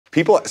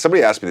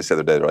Somebody asked me this the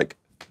other day. They're like,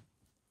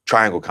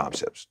 triangle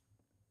concepts.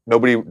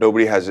 Nobody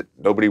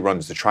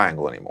runs the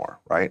triangle anymore,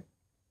 right?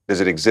 Does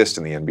it exist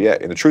in the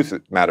NBA? And the truth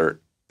of the matter,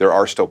 there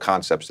are still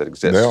concepts that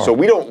exist. So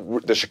we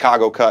don't, the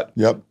Chicago cut,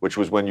 which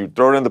was when you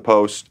throw it in the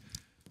post,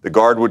 the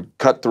guard would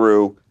cut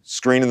through,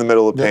 screen in the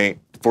middle of the paint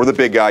for the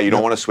big guy. You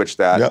don't want to switch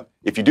that.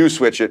 If you do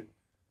switch it,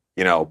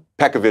 you know,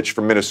 Pekovic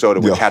from Minnesota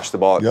would catch the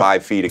ball at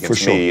 5 feet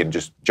against me and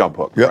just jump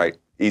hook, right?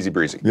 Easy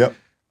breezy.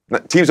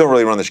 Teams don't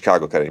really run the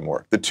Chicago cut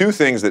anymore. The two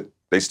things that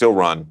they still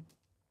run,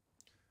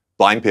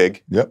 blind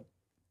pig,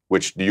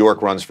 which New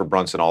York runs for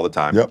Brunson all the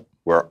time,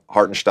 where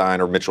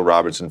Hartenstein or Mitchell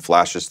Robinson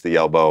flashes to the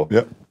elbow.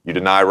 You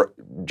deny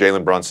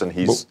Jalen Brunson,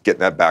 he's getting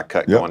that back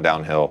cut going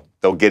downhill.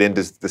 They'll get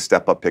into the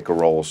step-up pick and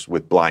rolls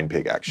with blind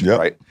pig action,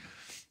 right?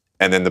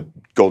 And then the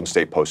Golden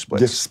State post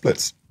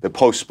splits. The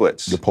post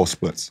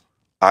splits.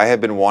 I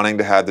have been wanting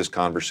to have this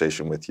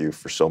conversation with you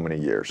for so many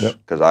years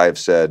because I have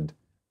said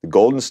the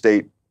Golden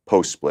State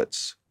post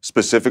splits,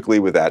 specifically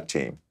with that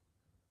team,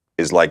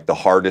 is like the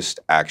hardest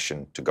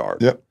action to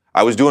guard.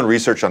 I was doing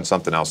research on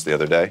something else the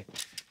other day,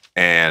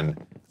 and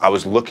I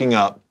was looking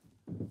up,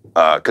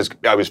 because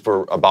I was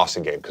for a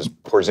Boston game, because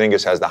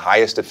Porzingis has the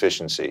highest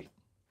efficiency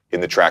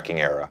in the tracking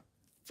era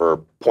for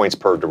points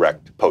per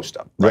direct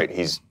post-up, right?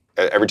 He's,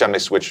 every time they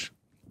switch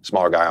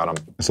smaller guy on him,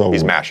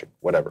 he's mashing,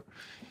 whatever.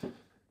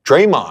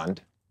 Draymond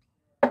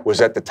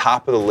was at the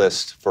top of the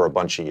list for a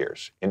bunch of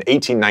years. In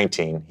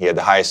 18-19, he had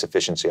the highest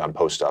efficiency on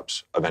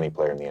post-ups of any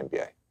player in the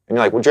NBA. And you're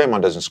like, well,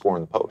 Draymond doesn't score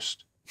in the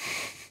post.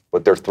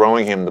 But they're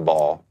throwing him the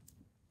ball,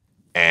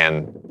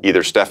 and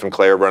either Steph and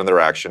Clay are running their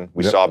action.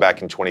 We saw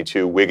back in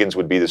 22, Wiggins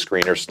would be the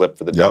screener, slip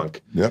for the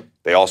dunk.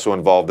 They also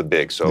involve the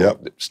big. So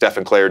Steph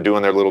and Clay are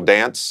doing their little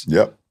dance.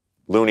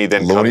 Looney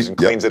then comes and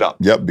cleans it up.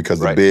 Because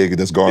the big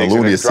that's guarding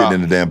Looney is sitting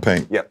in the damn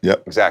paint.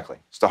 Exactly.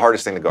 It's the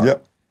hardest thing to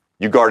guard.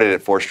 You guarded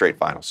it 4 straight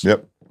finals.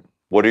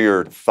 What are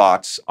your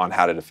thoughts on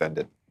how to defend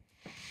it?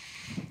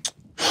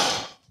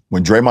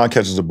 When Draymond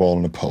catches the ball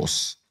in the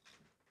post,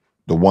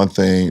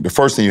 the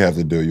first thing you have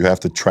to do, you have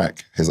to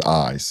track his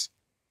eyes.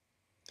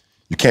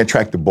 You can't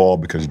track the ball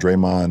because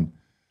Draymond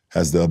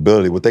has the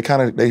ability. What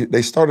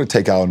they started to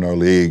take out in our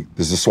league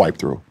is a swipe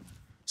through.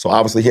 So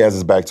obviously he has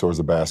his back towards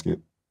the basket.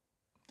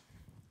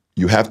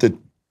 You have to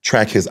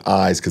track his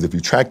eyes because if you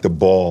track the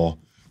ball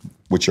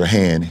with your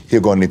hand,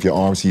 he'll go underneath your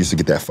arms. He used to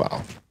get that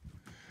foul.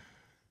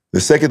 The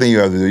second thing you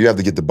have to do, you have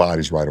to get the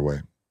bodies right away.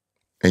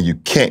 And you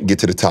can't get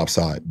to the top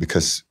side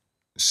because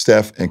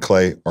Steph and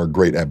Clay are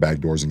great at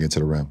backdoors and get to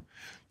the rim.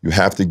 You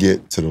have to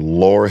get to the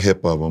lower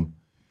hip of them,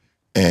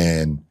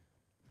 and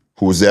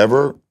who's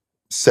ever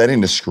setting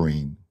the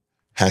screen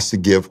has to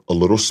give a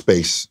little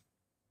space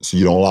so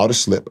you don't allow it to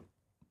slip.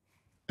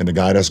 And the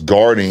guy that's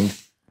guarding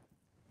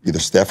either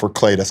Steph or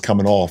Clay that's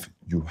coming off,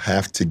 you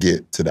have to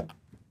get to the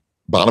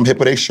bottom hip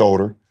of their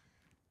shoulder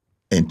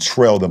and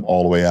trail them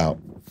all the way out.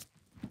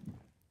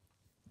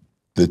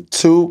 The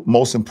two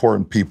most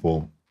important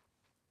people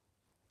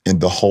in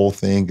the whole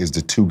thing is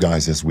the two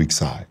guys that's weak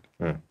side.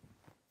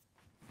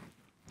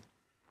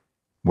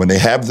 When they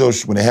have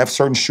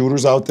certain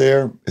shooters out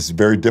there, it's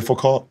very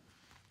difficult.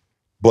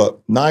 But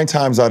 9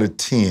 times out of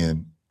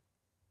 10,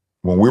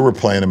 when we were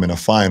playing them in the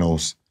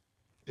finals,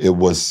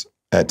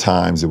 at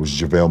times it was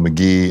JaVale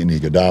McGee and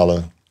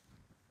Iguodala.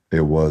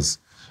 It was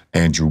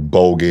Andrew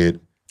Bogut,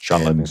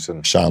 Sean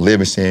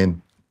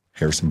Livingston,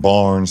 Harrison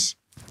Barnes.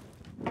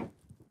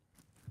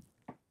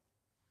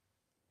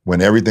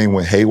 When everything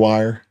went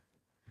haywire,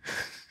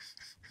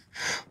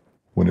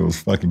 when it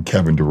was fucking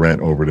Kevin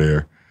Durant over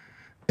there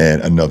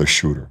and another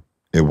shooter,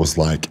 it was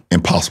like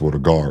impossible to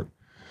guard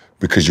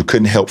because you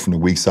couldn't help from the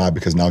weak side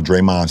because now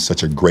Draymond's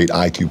such a great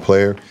IQ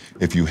player.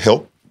 If you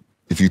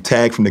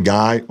tag from the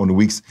guy on the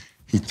weak side,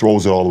 he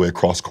throws it all the way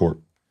across court.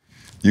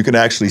 You can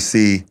actually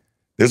see,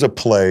 there's a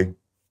play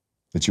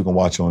that you can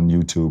watch on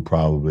YouTube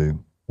probably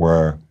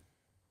where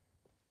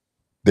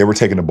they were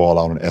taking the ball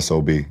out on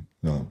SOB.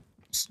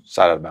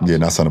 Side out of bounds. Yeah,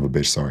 not son of a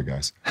bitch. Sorry,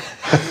 guys.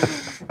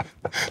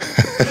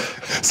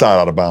 Side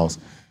out of bounds.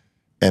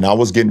 And I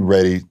was getting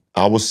ready.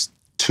 I was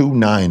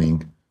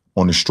 2-9ing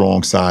on the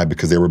strong side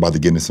because they were about to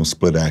get into some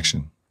split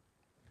action.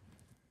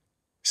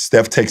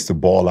 Steph takes the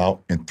ball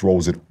out and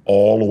throws it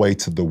all the way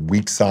to the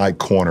weak side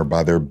corner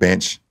by their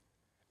bench.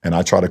 And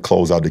I try to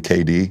close out to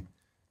KD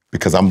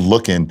because I'm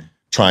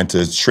trying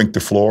to shrink the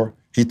floor.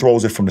 He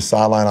throws it from the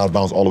sideline out of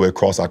bounds all the way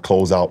across. I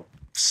close out,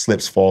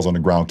 slips, falls on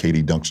the ground.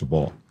 KD dunks the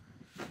ball.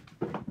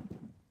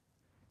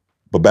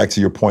 But back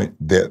to your point,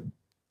 that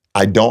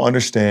I don't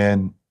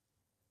understand.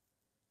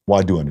 Well,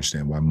 I do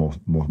understand why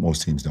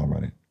most teams don't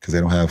run it because they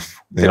don't have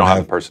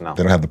the personnel.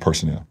 They don't have the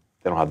personnel.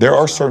 There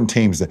are certain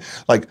teams that,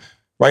 like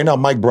right now,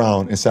 Mike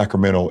Brown in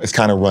Sacramento is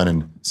kind of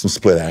running some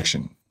split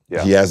action.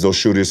 He has those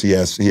shooters. He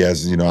has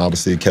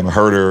obviously Kevin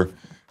Huerter.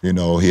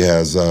 He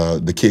has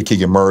the kid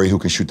Keegan Murray who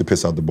can shoot the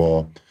piss out the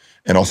ball,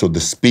 and also the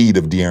speed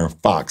of De'Aaron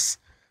Fox.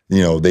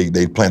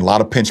 They playing a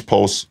lot of pinch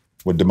posts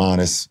with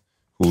DeMonis,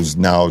 who's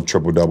now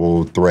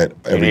triple-double threat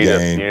every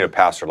game. You need a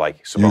passer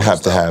like Sabonis. You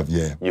have to have,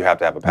 yeah. You have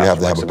to have a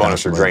passer like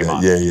Sabonis or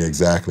Draymond. Yeah,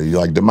 exactly.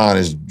 Like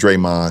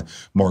Draymond,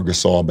 Marc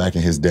Gasol back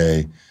in his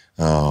day.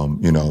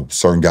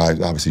 Certain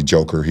guys, obviously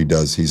Joker,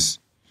 he's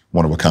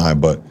one of a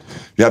kind, but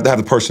you have to have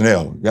the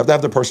personnel. You have to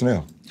have the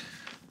personnel.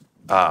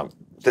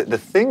 The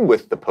thing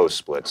with the post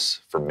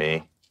splits for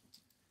me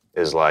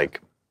is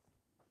like,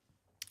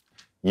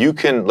 you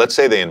can, let's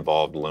say they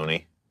involved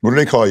Looney. What do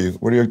they call you?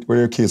 What do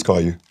your kids call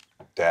you?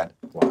 Dad?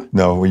 Why?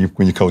 No, when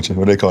you coaching,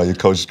 what do they call you?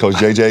 Coach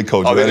JJ,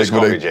 Coach Oh, they Redick? just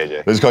call me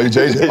JJ. They just call you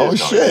JJ? Oh,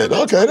 shit.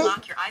 Okay.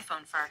 Lock your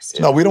iPhone first.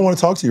 No, we don't want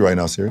to talk to you right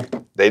now, Siri.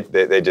 They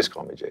just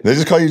call me JJ. They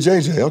just call you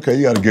JJ. Okay,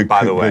 you got a good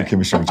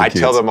chemistry with your kids.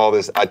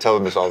 I tell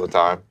them this all the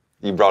time.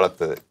 You brought up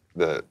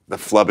the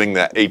flubbing,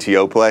 that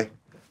ATO play.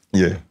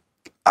 Yeah.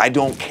 I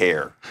don't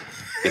care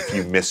if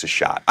you miss a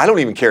shot. I don't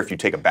even care if you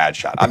take a bad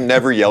shot. I've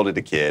never yelled at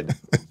a kid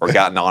or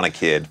gotten on a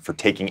kid for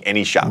taking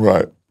any shot.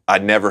 Right. I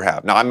never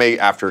have. Now, I may,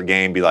 after a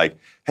game, be like,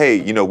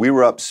 hey, we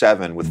were up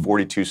 7 with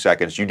 42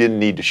 seconds. You didn't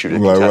need to shoot a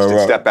contested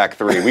step back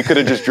 3. We could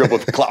have just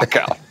dribbled the clock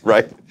out,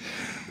 right?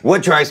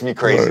 What drives me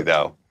crazy,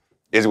 though,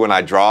 is when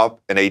I draw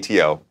an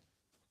ATO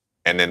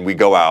and then we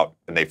go out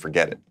and they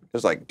forget it.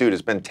 It's like, dude,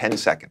 it's been 10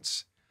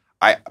 seconds.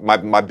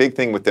 My big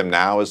thing with them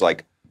now is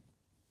like,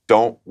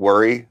 don't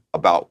worry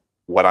about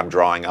what I'm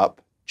drawing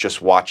up.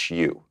 Just watch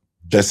you.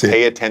 That's it.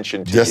 Pay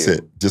attention to you. That's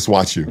it. Just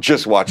watch you.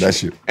 Just watch you.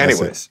 That's you.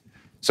 Anyways,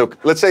 so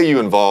let's say you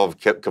involve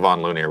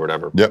Kevon Looney or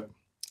whatever. Yep.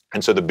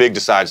 And so the big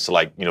decides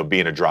to be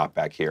in a drop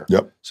back here.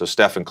 Yep. So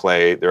Steph and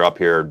Clay, they're up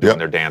here doing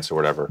their dance or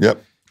whatever.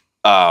 Yep.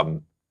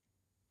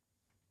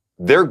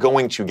 They're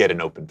going to get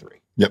an open 3.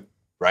 Yep.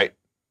 Right?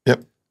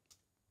 Yep.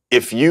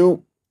 If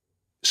you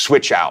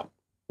switch out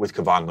with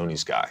Kevon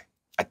Looney's guy,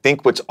 I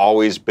think what's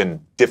always been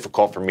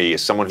difficult for me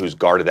is someone who's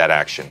guarded that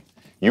action.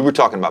 You were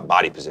talking about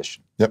body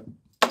position. Yep.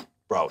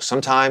 Bro,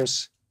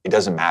 sometimes it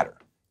doesn't matter.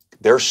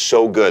 They're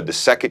so good. The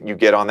second you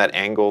get on that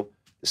angle,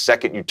 the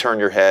second you turn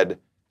your head,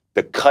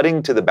 the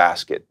cutting to the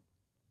basket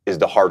is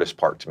the hardest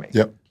part to me.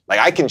 Yep. Like,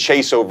 I can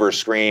chase over a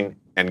screen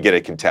and get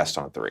a contest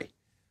on a 3.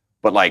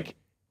 But like,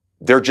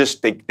 they're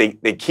just,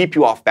 they keep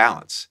you off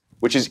balance,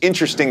 which is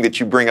interesting that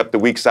you bring up the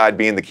weak side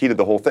being the key to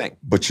the whole thing.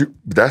 But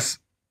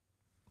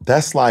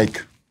that's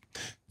like,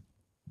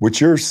 what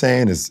you're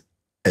saying is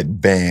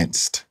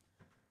advanced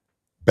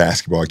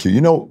basketball IQ.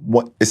 You know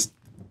what?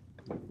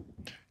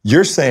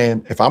 You're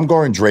saying if I'm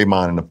guarding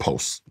Draymond in the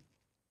post,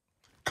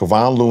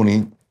 Kevon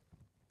Looney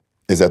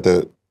is at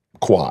the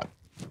quad.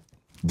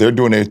 They're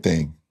doing their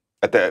thing.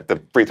 At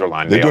the free throw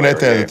line. They're doing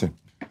their thing.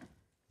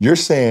 You're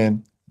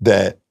saying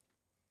that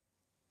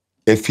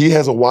if he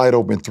has a wide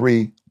open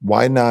 3,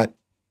 why not?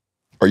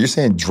 Are you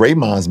saying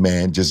Draymond's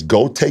man just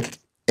go take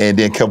and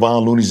then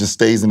Kevon Looney just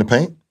stays in the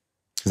paint?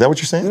 Is that what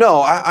you're saying?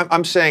 No,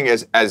 I'm saying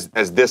as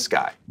this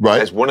guy,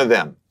 right? As one of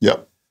them.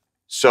 Yep.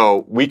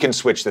 So we can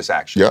switch this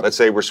action. Yep. Let's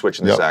say we're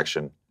switching this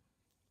action.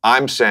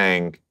 I'm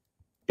saying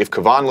if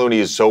Kevon Looney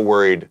is so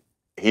worried,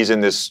 he's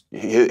in this,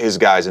 his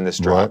guy's in this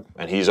drop,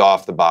 and he's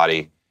off the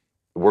body,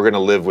 we're going to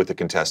live with the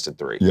contested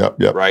 3. Yep.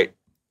 Right?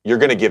 You're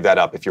going to give that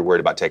up if you're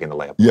worried about taking the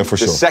layup. Yeah, for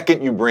sure. The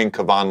second you bring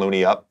Kevon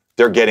Looney up,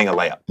 they're getting a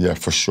layup. Yeah,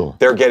 for sure.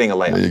 They're getting a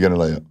layup. Yeah, you're getting a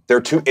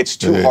layup. It's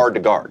too hard to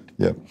guard.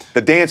 Yeah.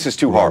 The dance is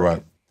too hard.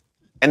 Right.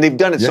 And they've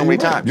done it so many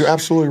right. times. You're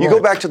absolutely right. You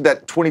go back to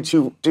that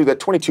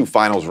 22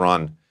 finals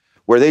run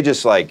where they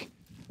just like,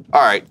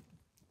 all right,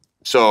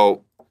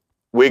 so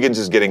Wiggins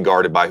is getting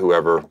guarded by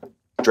whoever,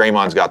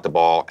 Draymond's got the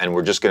ball, and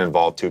we're just going to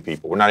involve 2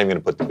 people. We're not even going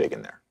to put the big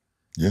in there.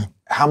 Yeah.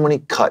 How many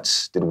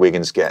cuts did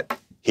Wiggins get?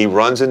 He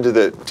runs into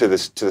the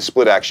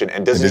split action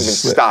and doesn't even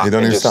stop. He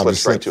doesn't even stop.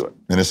 Slips right to it.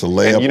 And it's a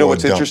layup. And you know or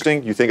what's a dunk.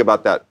 interesting? You think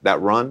about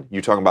that run.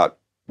 You're talking about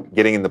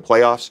getting in the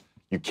playoffs.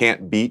 You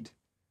can't beat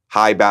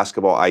high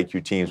basketball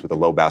IQ teams with the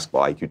low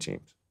basketball IQ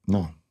teams.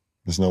 No,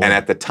 there's no way. And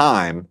at the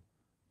time,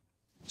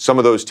 some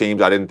of those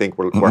teams I didn't think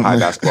were high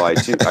basketball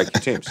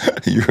IQ teams.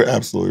 You're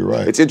absolutely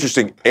right. It's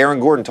interesting. Aaron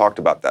Gordon talked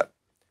about that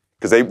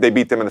because they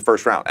beat them in the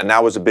first round, and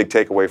that was a big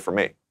takeaway for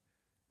me.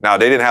 Now,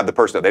 they didn't have the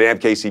personnel. They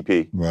didn't have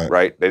KCP,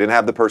 right? They didn't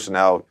have the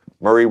personnel.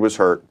 Murray was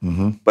hurt.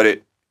 Mm-hmm.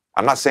 But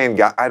I'm not saying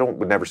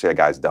would never say a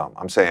guy's dumb.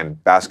 I'm saying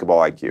basketball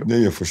IQ.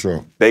 Yeah, for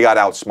sure. They got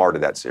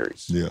outsmarted that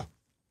series. Yeah.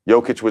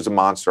 Jokic was a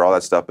monster, all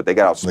that stuff, but they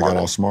got outsmarted.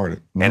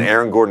 Mm-hmm. And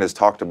Aaron Gordon has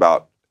talked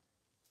about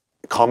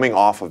coming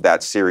off of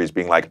that series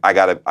being like, I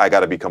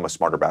gotta become a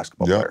smarter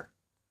basketball player.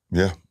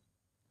 Yeah.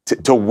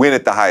 To win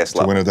at the highest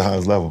level. To win at the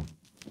highest level.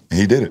 And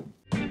he did it.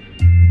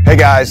 Hey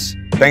guys,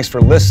 thanks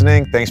for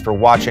listening. Thanks for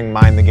watching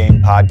Mind the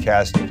Game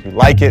podcast. If you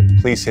like it,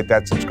 please hit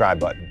that subscribe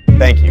button.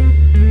 Thank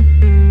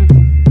you.